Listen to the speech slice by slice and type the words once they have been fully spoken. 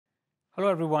Hello,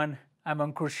 everyone. I'm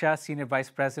Ankur Shah, Senior Vice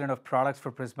President of Products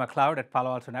for Prisma Cloud at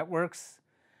Palo Alto Networks.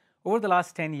 Over the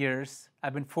last 10 years,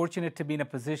 I've been fortunate to be in a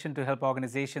position to help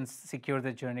organizations secure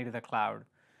their journey to the cloud.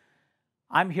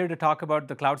 I'm here to talk about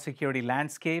the cloud security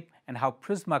landscape and how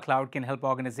Prisma Cloud can help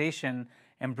organizations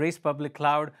embrace public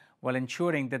cloud while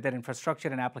ensuring that their infrastructure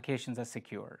and applications are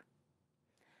secure.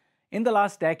 In the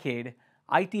last decade,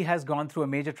 IT has gone through a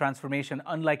major transformation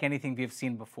unlike anything we've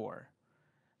seen before.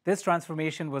 This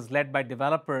transformation was led by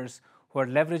developers who are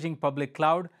leveraging public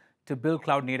cloud to build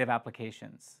cloud-native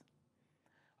applications.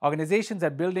 Organizations are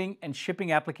building and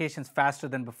shipping applications faster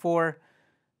than before.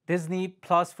 Disney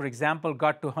Plus, for example,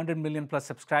 got to 100 million plus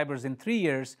subscribers in 3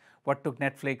 years, what took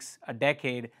Netflix a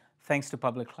decade, thanks to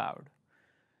public cloud.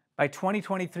 By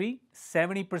 2023,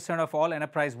 70% of all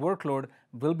enterprise workload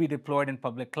will be deployed in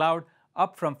public cloud,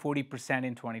 up from 40%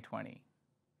 in 2020.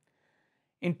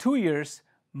 In 2 years,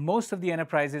 most of the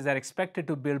enterprises are expected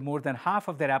to build more than half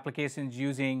of their applications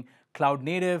using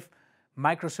cloud-native,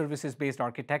 microservices-based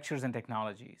architectures and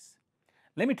technologies.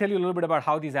 Let me tell you a little bit about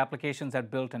how these applications are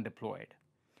built and deployed.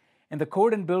 In the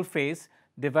code and build phase,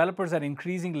 developers are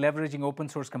increasingly leveraging open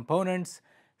source components.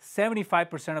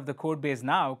 75% of the code base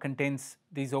now contains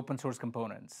these open source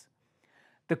components.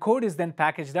 The code is then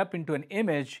packaged up into an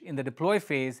image in the deploy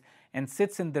phase and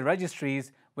sits in the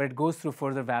registries where it goes through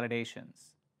further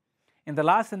validations. In the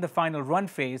last and the final run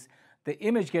phase, the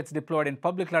image gets deployed in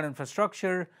public cloud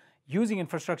infrastructure, using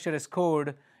infrastructure as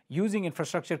code, using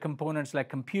infrastructure components like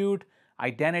compute,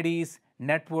 identities,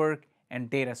 network, and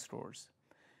data stores.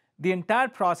 The entire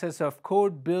process of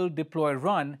code, build, deploy,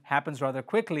 run happens rather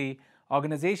quickly.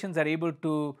 Organizations are able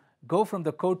to go from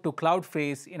the code to cloud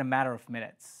phase in a matter of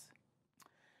minutes.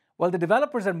 While the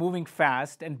developers are moving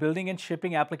fast and building and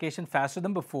shipping applications faster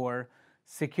than before,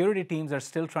 security teams are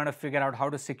still trying to figure out how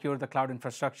to secure the cloud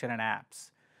infrastructure and apps.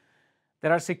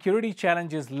 There are security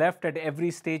challenges left at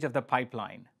every stage of the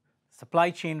pipeline: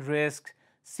 supply chain risk,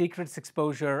 secrets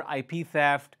exposure, IP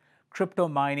theft, crypto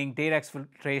mining, data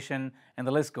exfiltration, and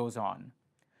the list goes on.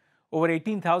 Over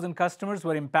 18,000 customers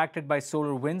were impacted by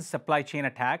SolarWinds supply chain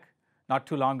attack not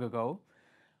too long ago.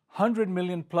 100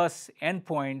 million plus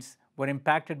endpoints were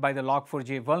impacted by the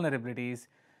Log4j vulnerabilities,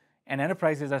 and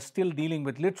enterprises are still dealing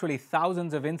with literally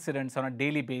thousands of incidents on a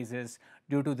daily basis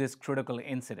due to these critical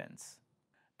incidents.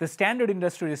 The standard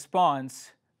industry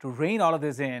response to rein all of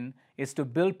this in is to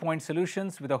build point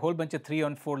solutions with a whole bunch of 3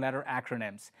 and 4 letter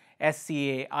acronyms: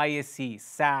 SCA, ISC,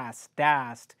 SAS,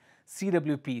 DAST,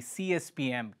 CWP,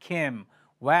 CSPM, KIM,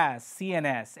 WAS,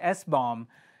 CNS, SBOM,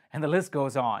 and the list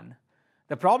goes on.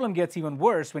 The problem gets even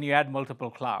worse when you add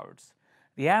multiple clouds.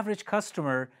 The average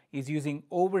customer is using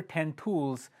over 10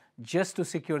 tools just to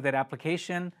secure their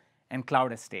application and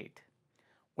cloud estate.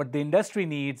 What the industry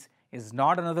needs is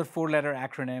not another 4-letter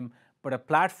acronym, but a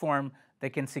platform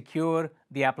that can secure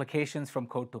the applications from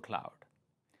code to cloud.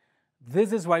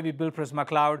 This is why we built Prisma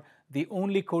Cloud, the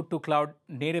only code to cloud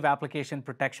native application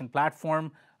protection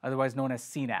platform, otherwise known as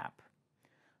CNAPP.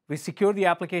 We secure the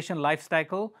application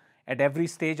lifecycle at every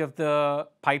stage of the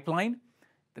pipeline: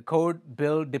 the code,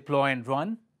 build, deploy, and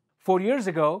run. 4 years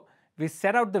ago, we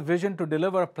set out the vision to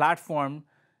deliver a platform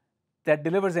that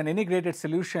delivers an integrated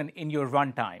solution in your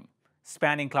runtime,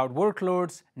 spanning cloud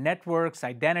workloads, networks,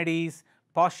 identities,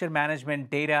 posture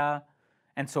management, data,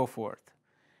 and so forth.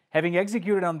 Having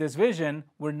executed on this vision,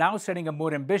 we're now setting a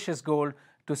more ambitious goal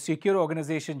to secure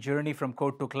organization journey from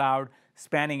code to cloud,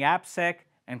 spanning AppSec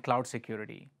and cloud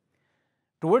security.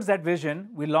 Towards that vision,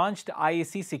 we launched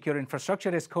IAC Secure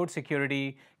Infrastructure as Code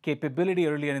Security capability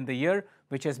earlier in the year,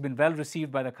 which has been well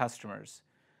received by the customers.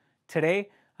 Today,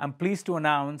 I'm pleased to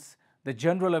announce the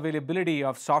general availability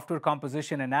of Software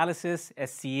Composition Analysis,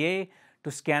 SCA, to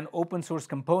scan open source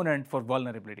component for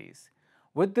vulnerabilities.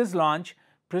 With this launch,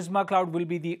 Prisma Cloud will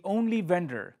be the only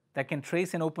vendor that can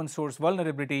trace an open source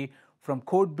vulnerability from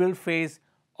code build phase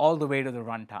all the way to the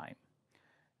runtime.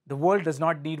 The world does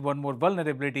not need one more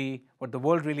vulnerability. What the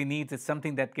world really needs is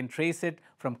something that can trace it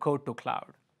from code to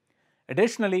cloud.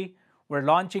 Additionally, we're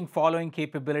launching following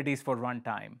capabilities for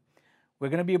runtime. We're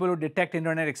going to be able to detect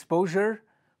internet exposure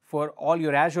for all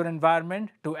your Azure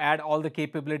environment to add all the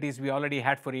capabilities we already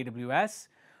had for AWS.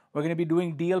 We're going to be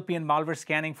doing DLP and malware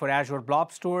scanning for Azure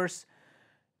Blob Stores.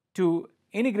 To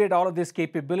integrate all of these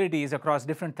capabilities across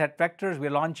different threat vectors,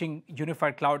 we're launching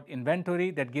Unified Cloud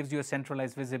Inventory that gives you a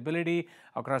centralized visibility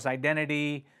across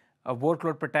identity,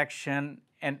 workload protection,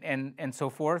 and so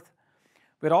forth.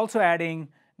 We're also adding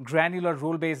granular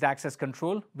role-based access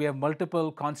control. We have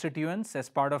multiple constituents as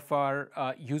part of our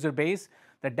user base: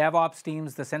 the DevOps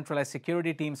teams, the centralized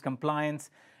security teams,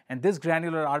 compliance, and this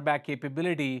granular RBAC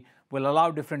capability will allow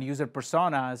different user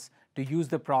personas to use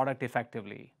the product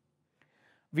effectively.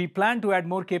 We plan to add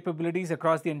more capabilities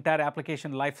across the entire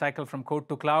application lifecycle from code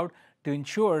to cloud to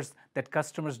ensure that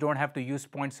customers don't have to use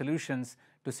point solutions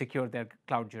to secure their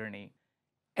cloud journey.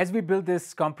 As we build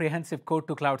this comprehensive code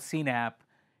to cloud CNAPP,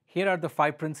 here are the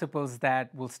 5 principles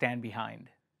that we'll stand behind.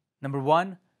 Number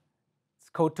 1, it's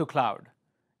code to cloud.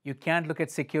 You can't look at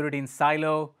security in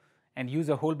silo and use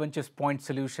a whole bunch of point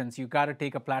solutions. You got to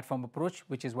take a platform approach,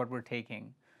 which is what we're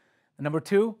taking. Number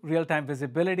 2, real-time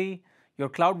visibility. Your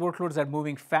cloud workloads are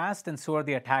moving fast and so are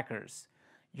the attackers.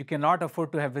 You cannot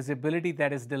afford to have visibility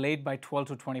that is delayed by 12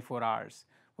 to 24 hours.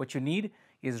 What you need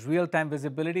is real-time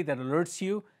visibility that alerts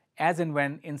you as and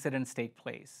when incidents take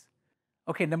place.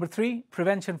 Okay, number 3,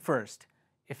 prevention first.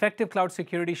 Effective cloud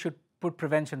security should put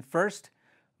prevention first.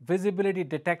 Visibility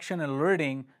detection and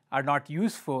alerting are not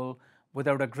useful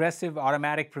without aggressive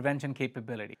automatic prevention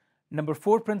capability. Number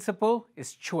 4 principle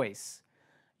is choice.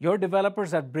 Your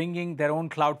developers are bringing their own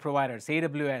cloud providers,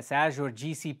 AWS, Azure,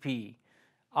 GCP,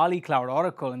 Ali Cloud,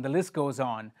 Oracle, and the list goes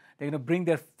on. They're going to bring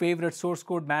their favorite source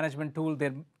code management tool,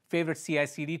 their favorite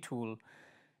CI/CD tool.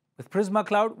 With Prisma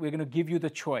Cloud, we're going to give you the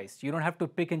choice. You don't have to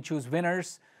pick and choose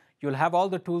winners. You'll have all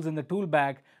the tools in the tool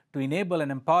bag to enable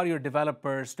and empower your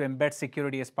developers to embed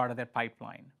security as part of their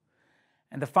pipeline.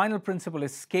 And the final principle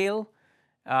is scale.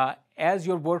 As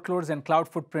your workloads and cloud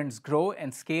footprints grow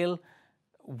and scale,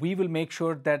 we will make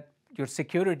sure that your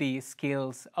security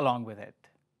scales along with it.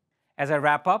 As I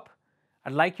wrap up,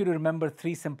 I'd like you to remember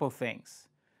 3 simple things.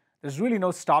 There's really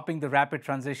no stopping the rapid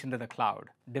transition to the cloud.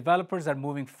 Developers are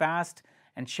moving fast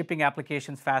and shipping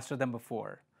applications faster than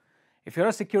before. If you're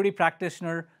a security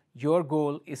practitioner, your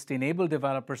goal is to enable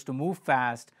developers to move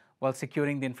fast while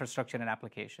securing the infrastructure and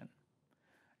application.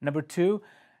 Number 2,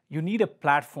 you need a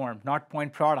platform, not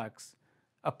point products,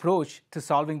 approach to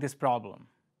solving this problem.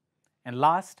 And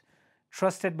last,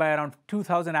 trusted by around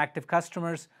 2,000 active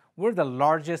customers, we're the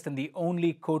largest and the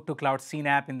only code to cloud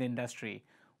CNAPP in the industry.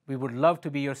 We would love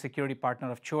to be your security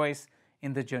partner of choice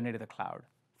in the journey to the cloud.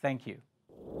 Thank you.